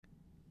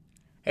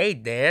Hey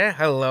there,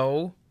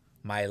 hello,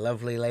 my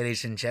lovely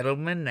ladies and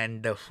gentlemen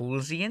and the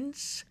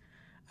Foolsians.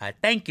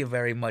 Thank you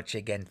very much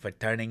again for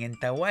turning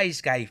into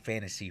Wise Guy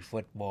Fantasy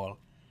Football.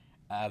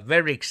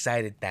 Very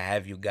excited to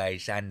have you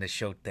guys on the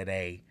show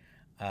today.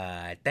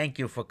 Thank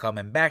you for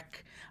coming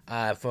back,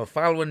 for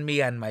following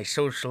me on my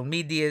social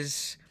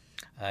medias.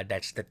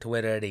 That's the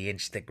Twitter, the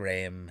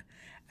Instagram,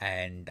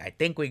 and I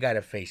think we got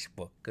a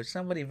Facebook. Could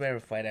somebody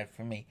verify that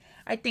for me?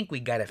 I think we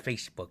got a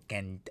Facebook,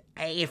 and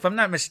if I'm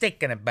not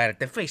mistaken about it,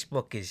 the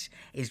Facebook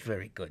is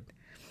very good.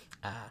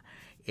 Uh,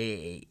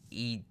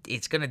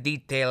 it's going to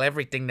detail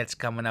everything that's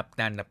coming up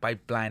down the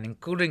pipeline,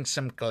 including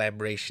some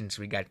collaborations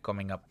we got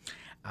coming up.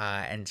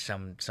 And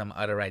some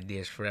other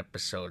ideas for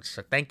episodes.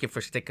 So thank you for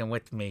sticking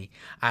with me.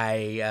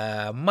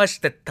 I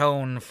must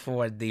atone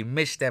for the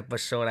missed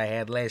episode I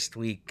had last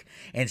week.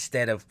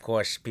 Instead, of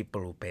course,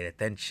 people who paid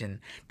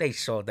attention, they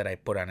saw that I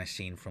put on a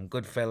scene from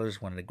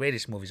Goodfellas, one of the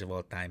greatest movies of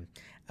all time.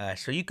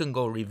 So you can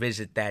go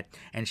revisit that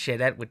and share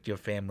that with your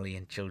family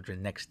and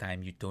children next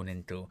time you tune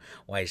into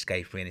Wise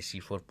Guy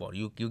Fantasy Football.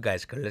 You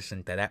guys can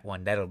listen to that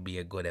one. That'll be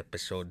a good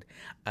episode,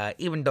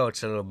 even though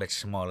it's a little bit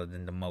smaller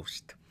than the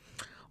most.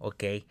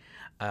 Okay.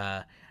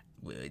 Uh,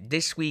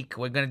 this week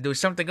we're gonna do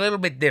something a little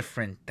bit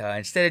different.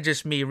 Instead of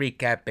just me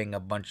recapping a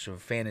bunch of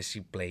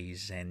fantasy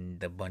plays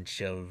and a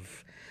bunch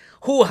of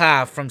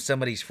hoo-ha from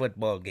some of these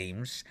football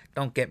games,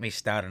 don't get me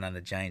started on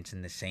the Giants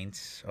and the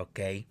Saints.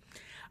 Okay.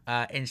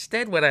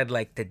 Instead, what I'd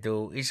like to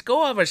do is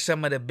go over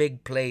some of the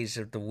big plays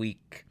of the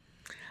week.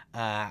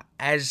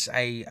 As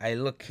I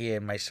look here,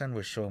 my son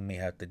was showing me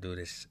how to do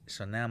this.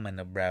 So now I'm in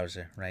the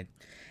browser, right?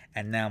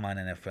 And now I'm on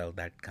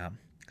NFL.com.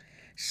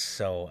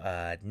 So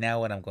now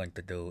what I'm going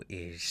to do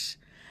is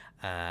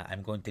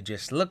I'm going to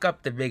just look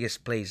up the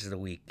biggest plays of the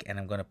week and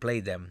I'm going to play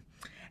them.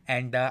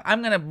 And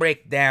I'm going to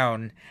break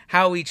down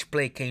how each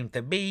play came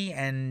to be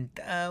and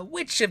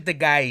which of the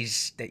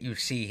guys that you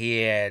see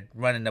here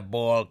running the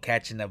ball,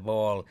 catching the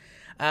ball,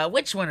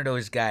 which one of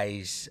those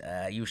guys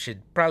you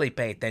should probably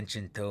pay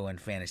attention to in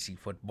fantasy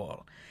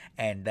football.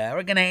 And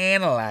we're going to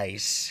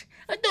analyze,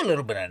 do a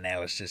little bit of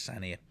analysis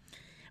on here.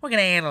 We're going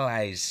to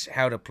analyze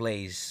how the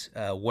plays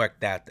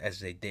worked out as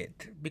they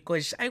did.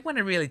 Because I want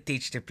to really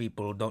teach the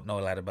people who don't know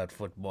a lot about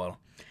football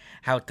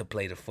how to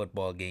play the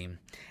football game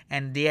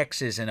and the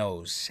X's and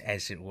O's,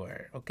 as it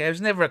were. Okay, I was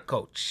never a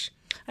coach.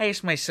 I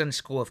asked my son's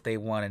school if they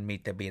wanted me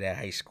to be their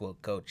high school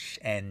coach.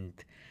 And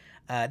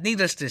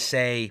needless to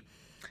say,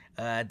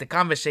 the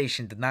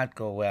conversation did not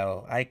go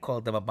well. I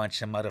called them a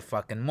bunch of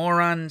motherfucking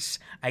morons.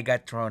 I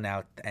got thrown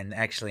out, and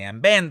actually, I'm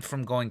banned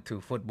from going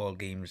to football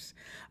games,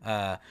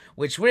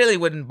 which really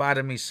wouldn't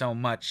bother me so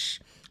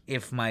much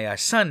if my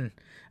son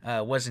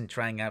wasn't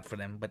trying out for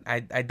them. But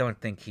I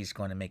don't think he's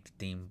going to make the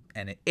team,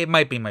 and it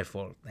might be my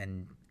fault.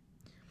 And,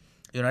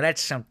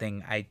 that's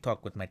something I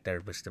talk with my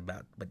therapist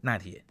about, but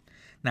not here.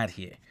 Not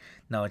here.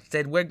 No,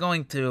 instead, we're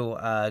going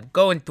to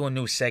go into a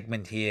new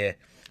segment here.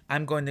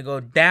 I'm going to go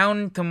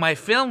down to my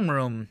film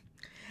room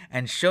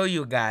and show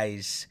you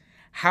guys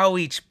how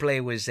each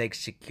play was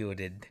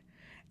executed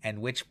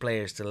and which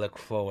players to look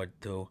forward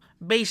to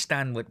based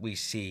on what we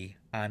see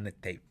on the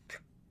tape.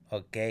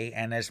 Okay?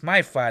 And as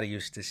my father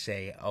used to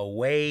say,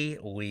 away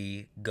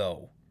we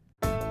go.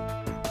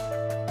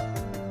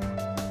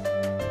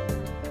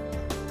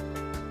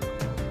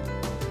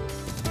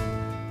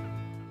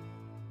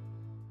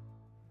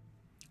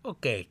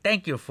 Okay,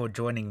 thank you for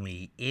joining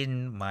me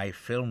in my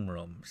film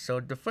room. So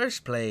the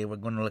first play we're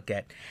going to look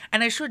at,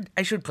 and I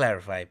should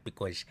clarify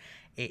because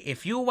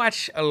if you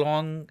watch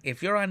along,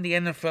 if you're on the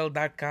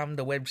NFL.com,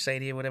 the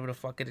website here, whatever the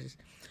fuck it is,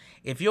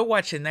 if you're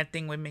watching that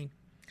thing with me,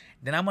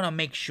 then I'm gonna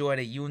make sure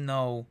that you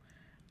know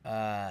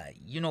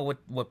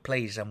what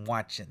plays I'm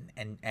watching,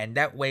 and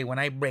that way when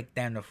I break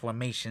down the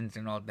formations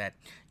and all that,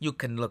 you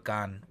can look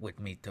on with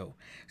me too.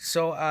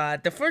 So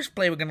the first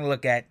play we're gonna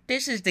look at,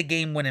 this is the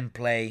game-winning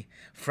play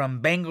from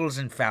Bengals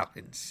and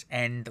Falcons,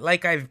 and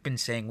like I've been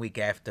saying week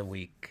after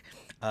week,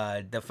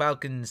 the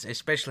Falcons,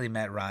 especially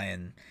Matt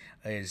Ryan,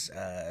 is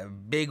a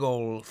big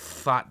old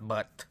thought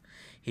butt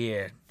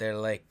here. They're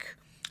like,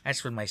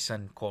 that's what my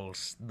son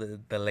calls the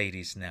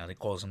ladies now. They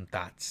calls them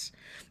thoughts.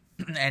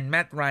 And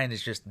Matt Ryan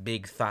is just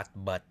big thought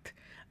butt,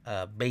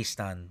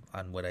 based on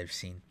what I've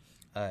seen.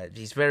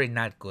 He's very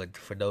not good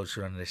for those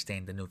who don't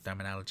understand the new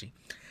terminology.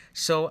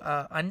 So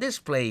on this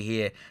play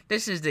here,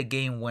 this is the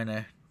game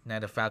winner. Now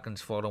the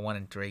Falcons fall to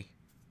 1-3.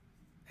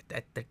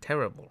 They're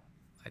terrible.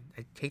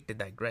 I hate to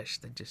digress.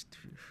 They just,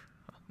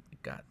 oh my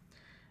god,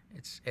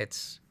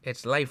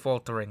 it's life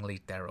alteringly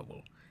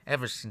terrible.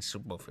 Ever since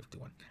Super Bowl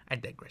 51, I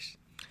digress.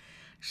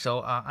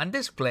 So on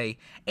this play,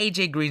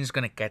 AJ Green's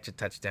going to catch a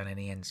touchdown in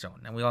the end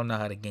zone. And we all know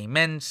how the game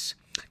ends.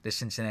 The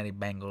Cincinnati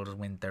Bengals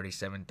win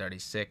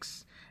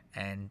 37-36.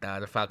 And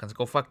the Falcons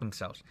go fuck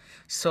themselves.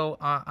 So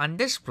on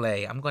this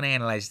play, I'm going to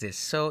analyze this.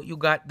 So you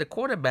got the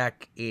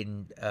quarterback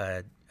in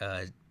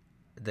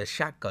the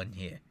shotgun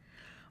here.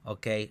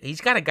 Okay? He's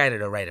got a guy to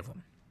the right of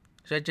him.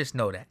 So I just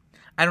know that.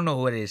 I don't know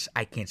who it is.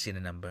 I can't see the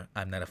number.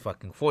 I'm not a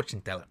fucking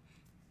fortune teller.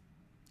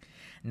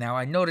 Now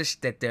I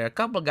noticed that there are a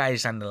couple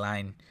guys on the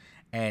line,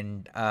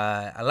 and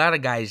a lot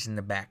of guys in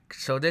the back.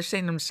 So they're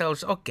saying to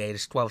themselves, okay,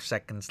 there's 12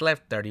 seconds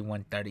left,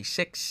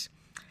 31-36.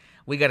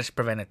 We got to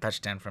prevent a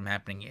touchdown from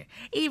happening here.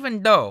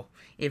 Even though,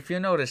 if you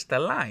notice, the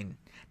line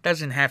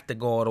doesn't have to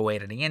go all the way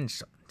to the end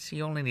zone. So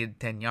you only need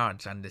 10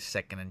 yards on this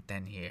 2nd and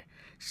 10 here.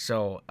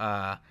 So,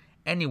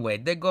 anyway,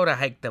 they go to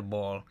hike the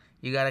ball.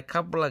 You got a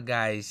couple of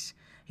guys.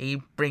 He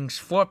brings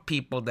 4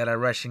 people that are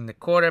rushing the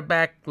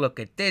quarterback. Look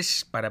at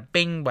this. Bada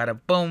bing, bada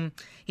boom.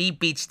 He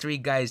beats 3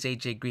 guys,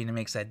 A.J. Green, and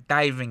makes a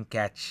diving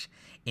catch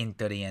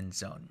into the end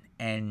zone.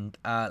 And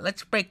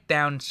let's break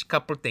down a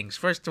couple things.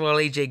 First of all,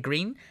 A.J.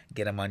 Green,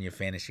 get him on your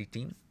fantasy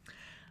team.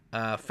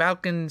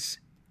 Falcons,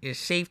 your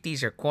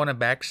safeties or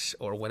cornerbacks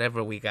or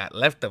whatever we got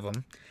left of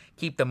them,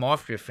 keep them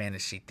off your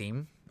fantasy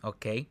team,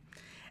 okay?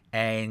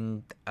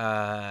 And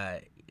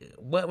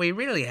what we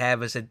really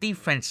have is a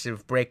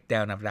defensive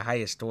breakdown of the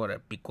highest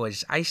order,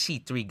 because I see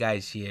 3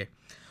 guys here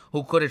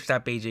who could have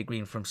stopped A.J.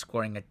 Green from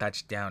scoring a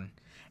touchdown,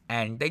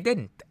 and they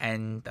didn't,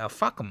 and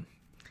fuck them.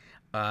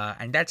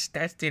 And that's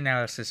the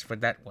analysis for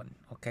that one.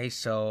 Okay,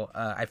 so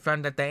I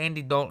found that the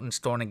Andy Dalton's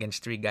thrown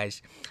against 3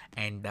 guys,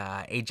 and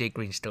A.J.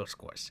 Green still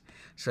scores.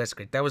 So that's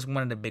great. That was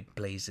one of the big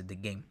plays of the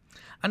game.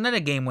 Another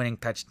game-winning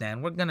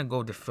touchdown. We're gonna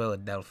go to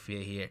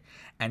Philadelphia here,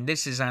 and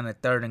this is on a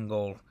 3rd and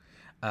goal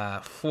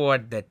for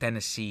the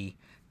Tennessee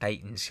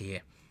Titans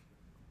here.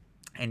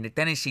 And the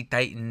Tennessee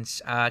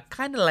Titans,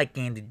 kind of like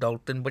Andy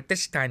Dalton, but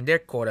this time their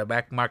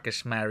quarterback,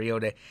 Marcus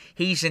Mariota,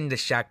 he's in the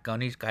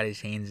shotgun. He's got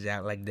his hands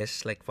out like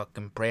this, like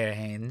fucking prayer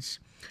hands.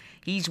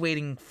 He's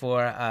waiting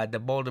for the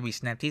ball to be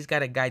snapped. He's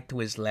got a guy to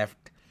his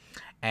left.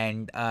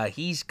 And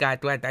he's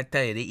got, I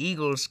tell you, the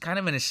Eagles kind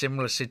of in a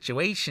similar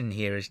situation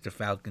here as the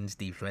Falcons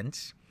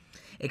defense.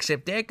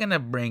 Except they're going to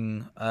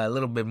bring a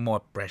little bit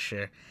more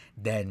pressure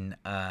than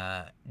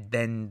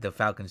the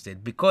Falcons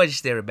did,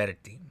 because they're a better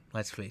team.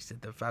 Let's face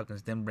it, the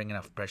Falcons didn't bring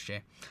enough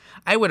pressure.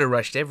 I would have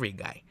rushed every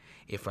guy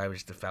if I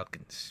was the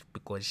Falcons,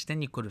 because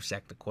then you could have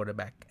sacked the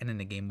quarterback and then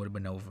the game would have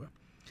been over.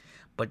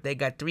 But they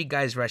got 3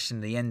 guys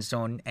rushing the end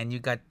zone, and you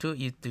got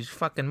these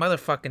fucking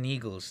motherfucking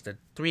Eagles. The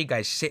 3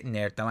 guys sitting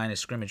there at the line of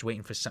scrimmage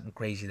waiting for something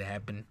crazy to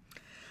happen.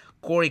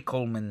 Corey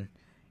Coleman,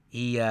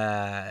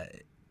 it's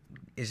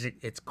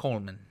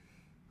Coleman.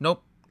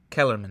 Nope,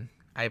 Kellerman.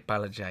 I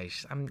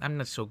apologize. I'm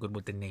not so good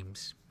with the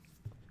names.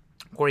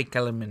 Corey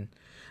Kellerman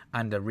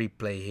on the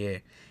replay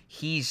here.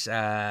 He's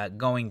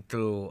going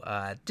through,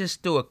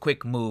 just do a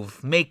quick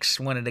move. Makes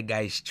one of the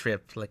guys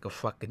trip like a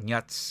fucking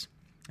yutz.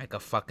 Like a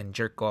fucking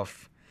jerk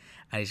off.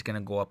 And he's going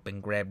to go up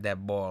and grab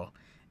that ball.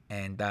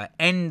 And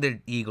end the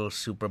Eagles'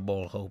 Super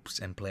Bowl hopes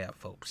and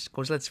playoff hopes.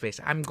 Because let's face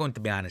it, I'm going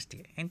to be honest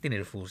here. Anthony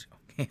the Fools,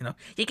 you know.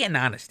 You're getting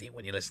honesty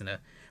when you listen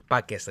to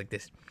podcasts like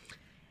this.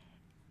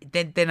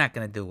 They're not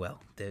going to do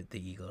well, the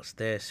Eagles.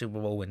 Their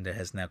Super Bowl window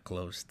has now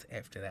closed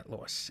after that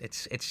loss.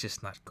 It's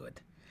just not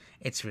good.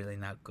 It's really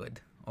not good,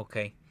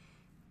 okay?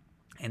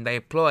 And I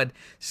applaud.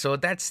 So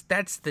that's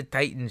the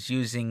Titans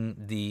using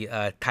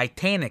the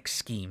Titanic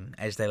scheme,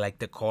 as they like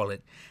to call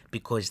it,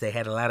 because they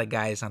had a lot of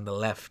guys on the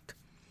left,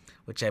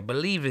 which I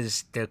believe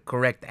is the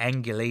correct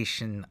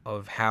angulation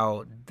of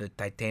how the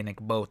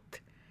Titanic boat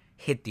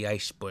hit the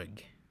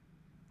iceberg,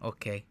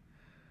 okay?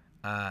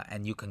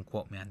 And you can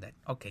quote me on that.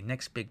 Okay,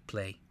 next big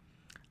play.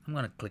 I'm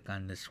going to click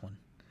on this one.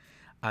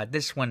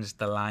 This one's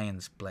the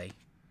Lions play.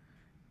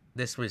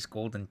 This was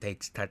Golden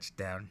Tate's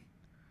touchdown.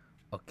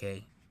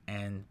 Okay,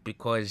 and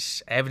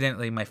because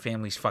evidently my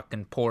family's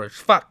fucking poor as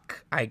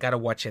fuck, I gotta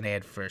watch an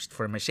ad first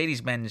for a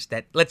Mercedes-Benz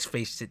that, let's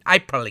face it, I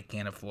probably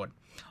can't afford.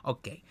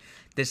 Okay,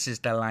 this is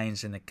the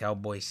Lions and the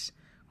Cowboys.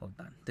 Hold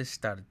on, this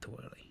started too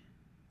early.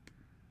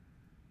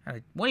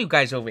 Alright, one of you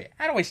guys over here,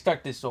 how do I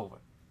start this over?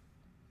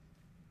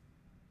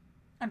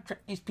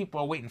 These people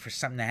are waiting for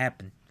something to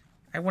happen.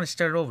 I want to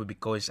start it over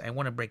because I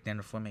want to break down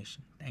the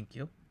formation. Thank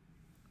you.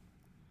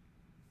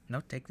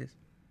 No, take this.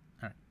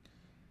 All right.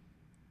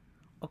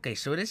 Okay,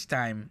 so this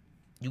time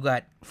you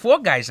got 4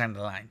 guys on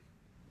the line.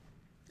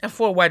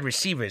 4 wide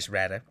receivers,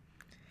 rather.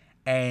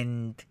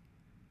 And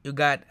you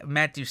got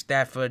Matthew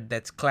Stafford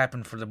that's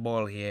clapping for the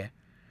ball here.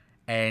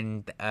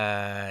 And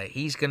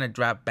he's going to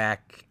drop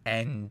back.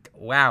 And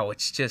wow,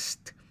 it's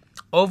just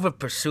over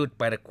pursuit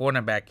by the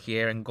cornerback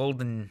here. And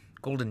Golden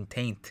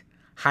Taint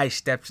high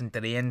steps into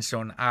the end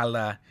zone a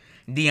la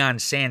Deion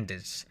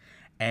Sanders.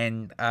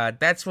 And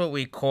that's what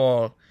we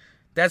call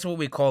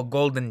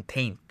Golden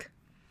Taint.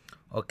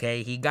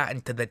 Okay, he got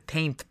into the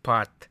taint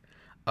part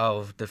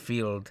of the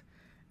field,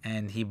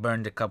 and he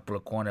burned a couple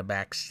of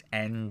cornerbacks,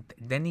 and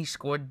then he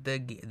scored the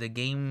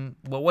game.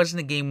 Well, it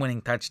wasn't a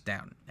game-winning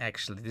touchdown.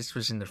 Actually, this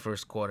was in the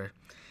first quarter,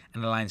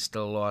 and the Lions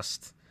still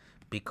lost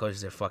because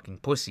they're fucking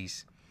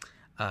pussies.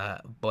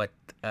 But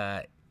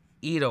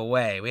either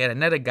way, we had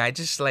another guy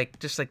just like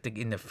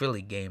in the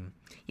Philly game.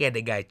 He had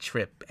the guy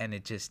trip, and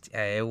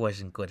it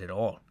wasn't good at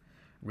all,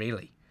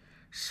 really.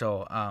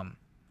 So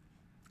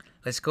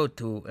let's go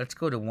to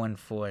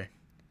 1-4.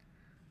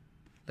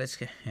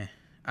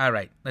 All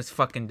right, let's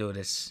fucking do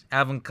this.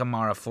 Alvin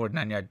Kamara,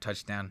 49-yard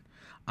touchdown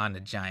on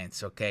the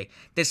Giants, okay?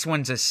 This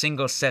one's a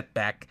single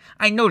setback.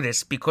 I know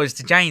this because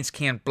the Giants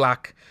can't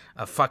block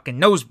a fucking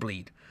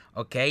nosebleed,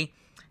 okay?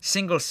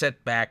 Single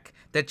setback.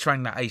 They're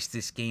trying to ice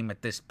this game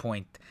at this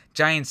point.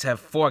 Giants have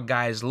 4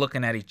 guys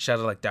looking at each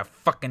other like they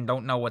fucking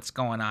don't know what's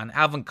going on.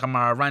 Alvin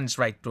Kamara runs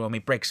right through him. He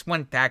breaks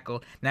 1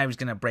 tackle. Now he's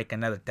going to break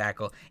another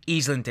tackle.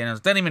 Easily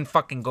doesn't even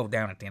fucking go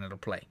down at the end of the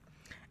play.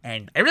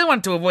 And I really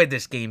want to avoid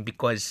this game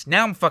because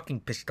now I'm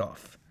fucking pissed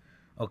off.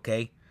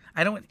 Okay?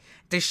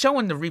 They're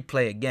showing the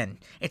replay again.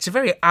 It's a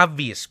very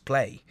obvious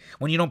play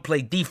when you don't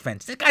play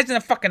defense. This guy's in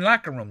the fucking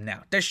locker room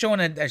now. They're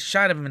showing a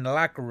shot of him in the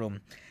locker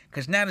room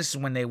because now this is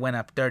when they went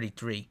up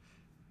 33.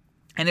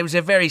 And it was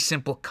a very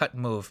simple cut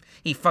move.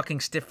 He fucking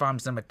stiff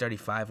arms them at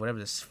 35, whatever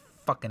this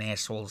fucking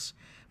asshole's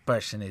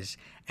person is.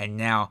 And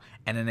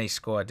then they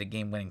scored the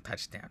game-winning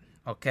touchdown.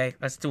 Okay?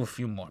 Let's do a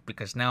few more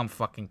because now I'm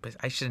fucking pissed.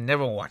 I should have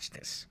never watched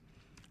this.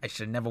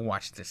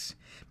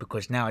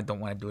 Because now I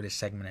don't want to do this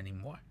segment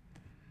anymore.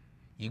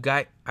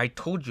 I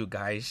told you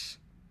guys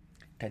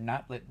to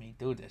not let me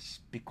do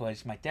this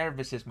because my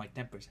therapist says my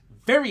temper's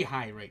very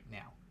high right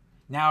now.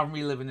 Now I'm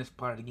reliving this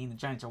part of the game. The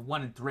Giants are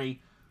 1-3.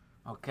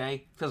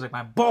 Okay? Feels like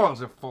my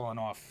balls are falling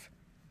off.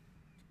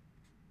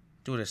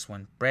 Do this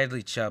one.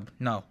 Bradley Chubb.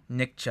 No,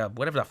 Nick Chubb.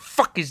 Whatever the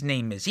fuck his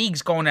name is.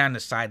 He's going down the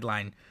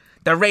sideline.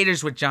 The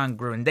Raiders with John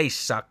Gruden. They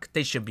suck.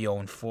 They should be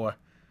 0-4.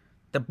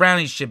 The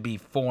Brownies should be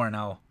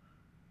 4-0.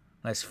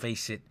 Let's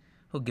face it.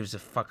 Who gives a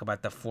fuck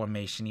about the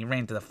formation? He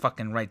ran to the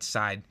fucking right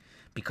side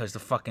because the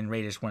fucking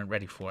Raiders weren't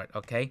ready for it,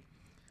 okay?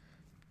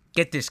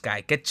 Get this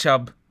guy. Get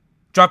Chubb.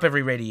 Drop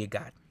every Raider you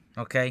got,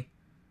 okay?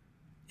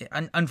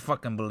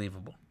 Unfucking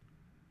believable.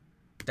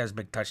 That's a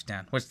big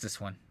touchdown. What's this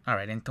one? All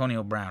right,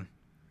 Antonio Brown.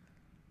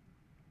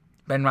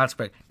 Ben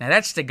Roethlisberger. Now,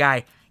 that's the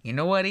guy. You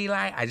know what,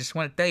 Eli? I just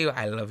want to tell you,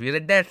 I love you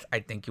to death. I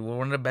think you were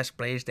one of the best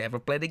players to ever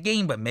play the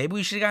game, but maybe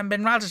we should have gotten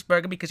Ben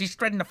Roethlisberger because he's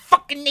threading the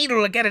fucking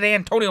needle to get it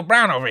Antonio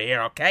Brown over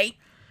here, okay?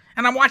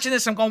 And I'm watching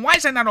this, I'm going, why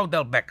is that not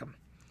Odell Beckham?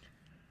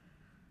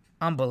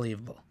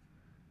 Unbelievable.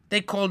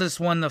 They call this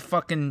one the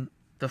fucking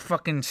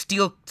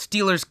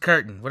Steelers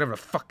curtain, whatever the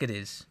fuck it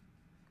is.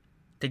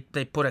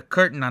 They put a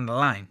curtain on the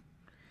line.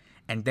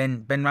 And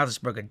then Ben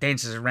Roethlisberger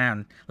dances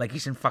around like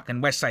he's in fucking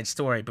West Side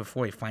Story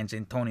before he finds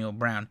Antonio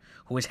Brown,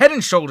 who is head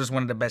and shoulders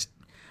one of the best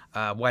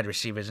wide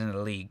receivers in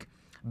the league.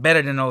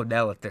 Better than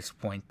Odell at this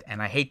point.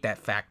 And I hate that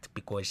fact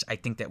because I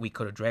think that we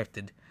could have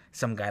drafted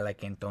some guy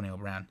like Antonio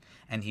Brown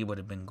and he would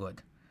have been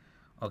good.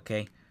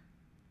 Okay?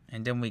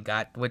 And then we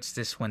got, what's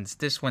this one's?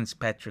 This one's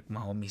Patrick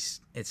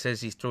Mahomes. It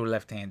says he's through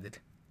left-handed.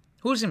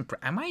 Who's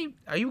impressed?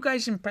 Are you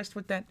guys impressed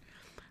with that?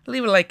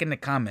 Leave a like in the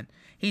comment.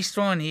 He's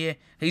throwing here.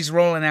 He's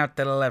rolling out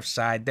to the left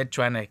side. They're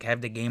trying to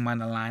have the game on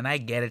the line. I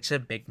get it. It's a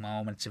big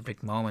moment.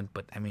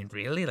 But, I mean,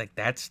 really? Like,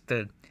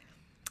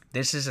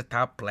 this is a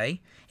top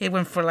play? It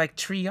went for like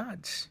 3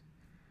 yards.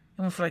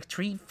 It went for like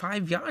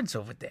 5 yards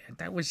over there.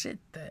 That was it.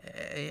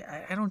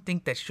 I don't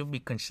think that should be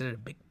considered a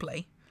big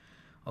play.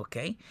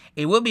 Okay?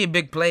 It will be a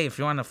big play if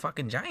you're on the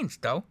fucking Giants,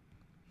 though.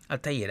 I'll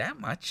tell you that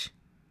much.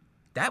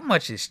 That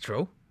much is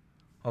true.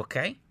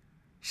 Okay?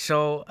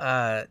 So,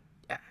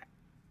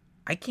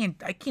 I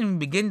can't even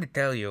begin to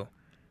tell you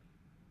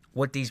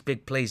what these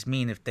big plays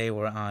mean if they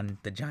were on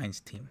the Giants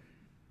team.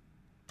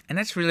 And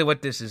that's really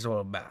what this is all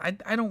about.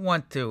 I don't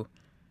want to...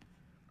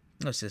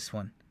 What's this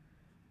one?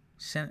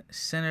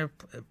 Center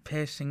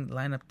passing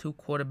lineup, 2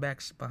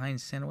 quarterbacks behind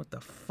center. What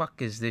the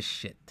fuck is this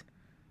shit?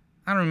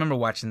 I don't remember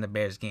watching the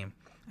Bears game.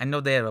 I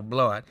know they had a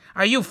blowout.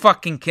 Are you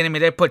fucking kidding me?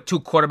 They put 2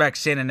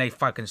 quarterbacks in and they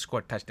fucking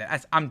scored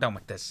touchdowns. I'm done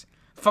with this.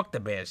 Fuck the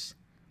Bears.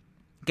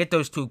 Get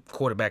those 2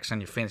 quarterbacks on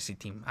your fantasy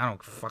team. I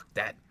don't fuck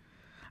that.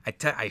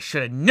 I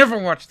should have never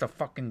watched the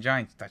fucking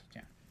Giants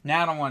touchdown.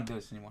 Now I don't want to do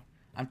this anymore.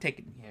 I'm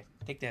taking here.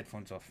 Take the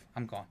headphones off.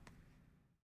 I'm gone.